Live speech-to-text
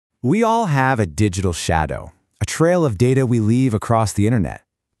We all have a digital shadow, a trail of data we leave across the internet.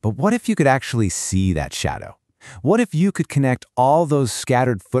 But what if you could actually see that shadow? What if you could connect all those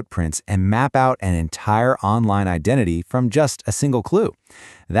scattered footprints and map out an entire online identity from just a single clue?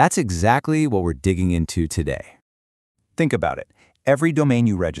 That's exactly what we're digging into today. Think about it. Every domain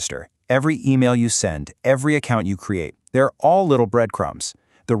you register, every email you send, every account you create, they're all little breadcrumbs.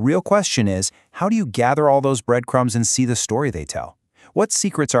 The real question is, how do you gather all those breadcrumbs and see the story they tell? What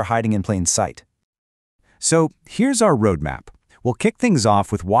secrets are hiding in plain sight? So here's our roadmap. We'll kick things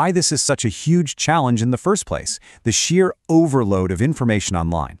off with why this is such a huge challenge in the first place, the sheer overload of information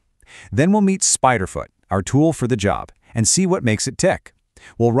online. Then we'll meet SpiderFoot, our tool for the job, and see what makes it tick.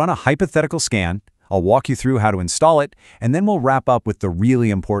 We'll run a hypothetical scan, I'll walk you through how to install it, and then we'll wrap up with the really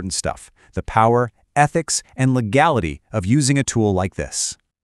important stuff, the power, ethics, and legality of using a tool like this.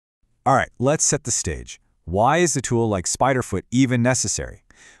 All right, let's set the stage. Why is a tool like SpiderFoot even necessary?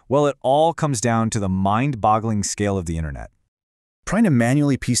 Well, it all comes down to the mind-boggling scale of the internet. Trying to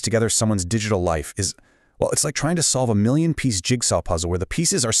manually piece together someone's digital life is, well, it's like trying to solve a million-piece jigsaw puzzle where the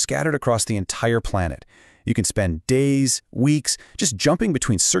pieces are scattered across the entire planet. You can spend days, weeks, just jumping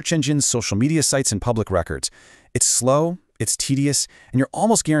between search engines, social media sites, and public records. It's slow, it's tedious, and you're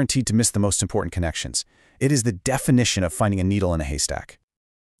almost guaranteed to miss the most important connections. It is the definition of finding a needle in a haystack.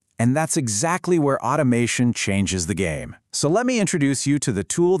 And that's exactly where automation changes the game. So let me introduce you to the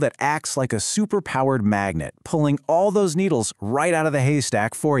tool that acts like a super-powered magnet, pulling all those needles right out of the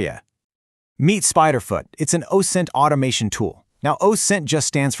haystack for you. Meet SpiderFoot. It's an OSINT automation tool. Now, OSINT just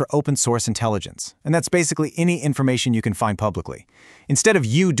stands for Open Source Intelligence, and that's basically any information you can find publicly. Instead of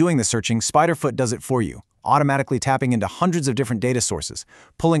you doing the searching, SpiderFoot does it for you, automatically tapping into hundreds of different data sources,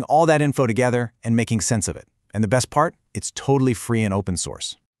 pulling all that info together and making sense of it. And the best part? It's totally free and open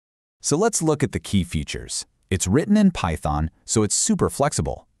source. So let's look at the key features. It's written in Python, so it's super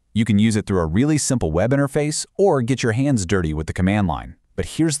flexible. You can use it through a really simple web interface or get your hands dirty with the command line. But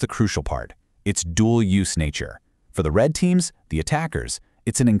here's the crucial part. Its dual-use nature. For the red teams, the attackers,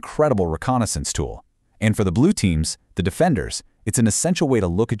 it's an incredible reconnaissance tool. And for the blue teams, the defenders, it's an essential way to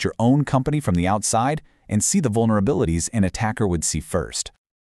look at your own company from the outside and see the vulnerabilities an attacker would see first.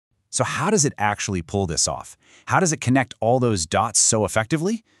 So how does it actually pull this off? How does it connect all those dots so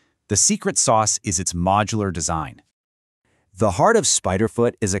effectively? The secret sauce is its modular design. The heart of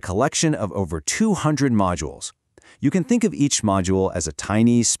SpiderFoot is a collection of over 200 modules. You can think of each module as a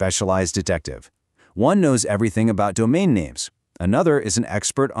tiny, specialized detective. One knows everything about domain names, another is an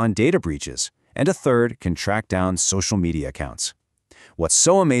expert on data breaches, and a third can track down social media accounts. What's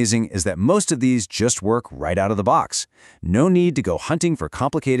so amazing is that most of these just work right out of the box. No need to go hunting for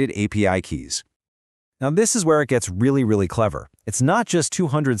complicated API keys. Now this is where it gets really clever. It's not just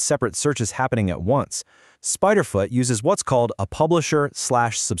 200 separate searches happening at once. SpiderFoot uses what's called a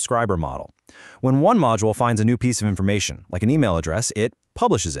publisher/subscriber model. When one module finds a new piece of information, like an email address, it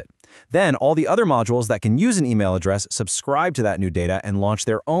publishes it. Then all the other modules that can use an email address subscribe to that new data and launch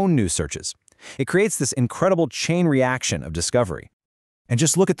their own new searches. It creates this incredible chain reaction of discovery. And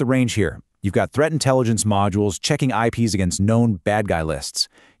just look at the range here. You've got threat intelligence modules checking IPs against known bad guy lists.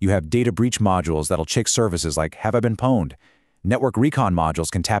 You have data breach modules that'll check services like have I been pwned. Network recon modules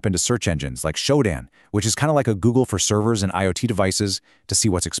can tap into search engines like Shodan, which is kind of like a Google for servers and IoT devices to see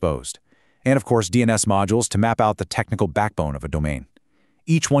what's exposed. And of course, DNS modules to map out the technical backbone of a domain.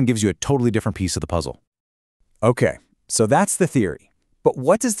 Each one gives you a totally different piece of the puzzle. Okay, so that's the theory. But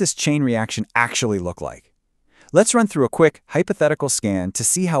what does this chain reaction actually look like? Let's run through a quick hypothetical scan to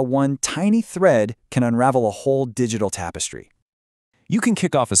see how one tiny thread can unravel a whole digital tapestry. You can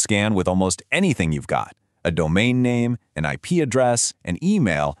kick off a scan with almost anything you've got. A domain name, an IP address, an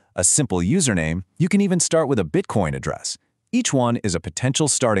email, a simple username. You can even start with a Bitcoin address. Each one is a potential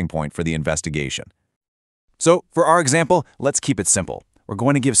starting point for the investigation. So for our example, let's keep it simple. We're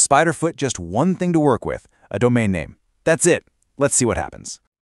going to give SpiderFoot just one thing to work with, a domain name. That's it. Let's see what happens.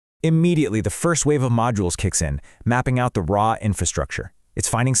 Immediately, the first wave of modules kicks in, mapping out the raw infrastructure. It's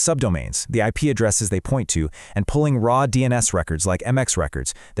finding subdomains, the IP addresses they point to, and pulling raw DNS records like MX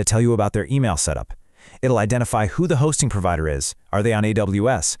records that tell you about their email setup. It'll identify who the hosting provider is, are they on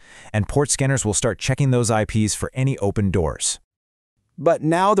AWS, and port scanners will start checking those IPs for any open doors. But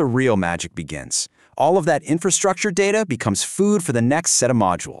now the real magic begins. All of that infrastructure data becomes food for the next set of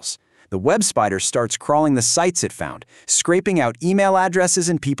modules. The web spider starts crawling the sites it found, scraping out email addresses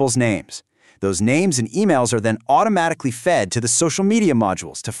and people's names. Those names and emails are then automatically fed to the social media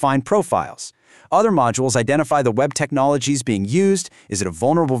modules to find profiles. Other modules identify the web technologies being used. Is it a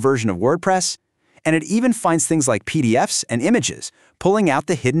vulnerable version of WordPress? And it even finds things like PDFs and images, pulling out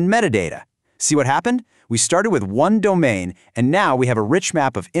the hidden metadata. See what happened? We started with one domain, and now we have a rich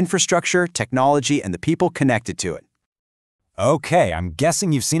map of infrastructure, technology, and the people connected to it. Okay, I'm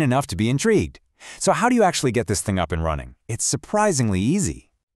guessing you've seen enough to be intrigued. So how do you actually get this thing up and running? It's surprisingly easy.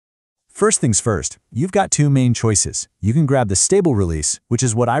 First things first, you've got two main choices. You can grab the stable release, which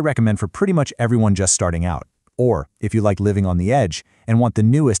is what I recommend for pretty much everyone just starting out. Or, if you like living on the edge and want the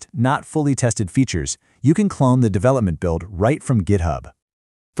newest, not fully tested features, you can clone the development build right from GitHub.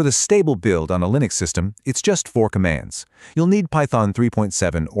 For the stable build on a Linux system, it's just 4 commands. You'll need Python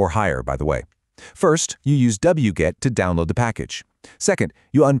 3.7 or higher, by the way. First, you use wget to download the package. Second,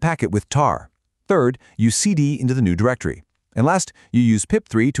 you unpack it with tar. Third, you cd into the new directory. And last, you use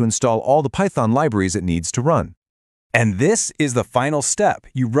pip3 to install all the Python libraries it needs to run. And this is the final step.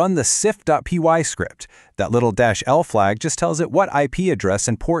 You run the sif.py script. That little -l flag just tells it what IP address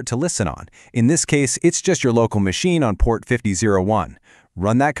and port to listen on. In this case, it's just your local machine on port 5001.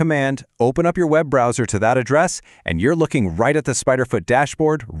 Run that command, open up your web browser to that address, and you're looking right at the SpiderFoot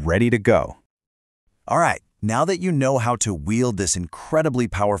dashboard, ready to go. All right, now that you know how to wield this incredibly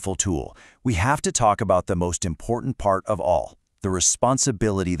powerful tool, we have to talk about the most important part of all, the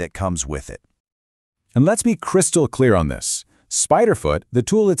responsibility that comes with it. And let's be crystal clear on this. SpiderFoot, the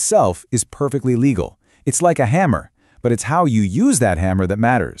tool itself, is perfectly legal. It's like a hammer, but it's how you use that hammer that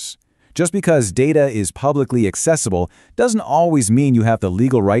matters. Just because data is publicly accessible doesn't always mean you have the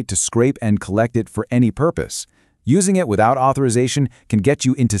legal right to scrape and collect it for any purpose. Using it without authorization can get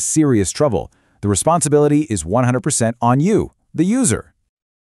you into serious trouble. The responsibility is 100% on you, the user.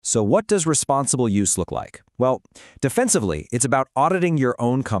 So what does responsible use look like? Well, defensively, it's about auditing your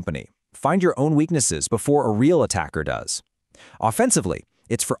own company. Find your own weaknesses before a real attacker does. Offensively,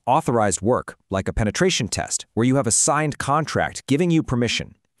 it's for authorized work, like a penetration test, where you have a signed contract giving you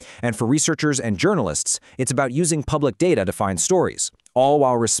permission. And for researchers and journalists, it's about using public data to find stories, all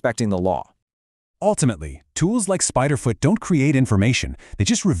while respecting the law. Ultimately, tools like SpiderFoot don't create information, they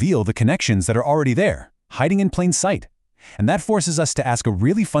just reveal the connections that are already there, hiding in plain sight. And that forces us to ask a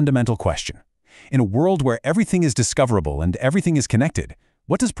really fundamental question. In a world where everything is discoverable and everything is connected,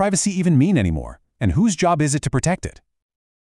 what does privacy even mean anymore? And whose job is it to protect it?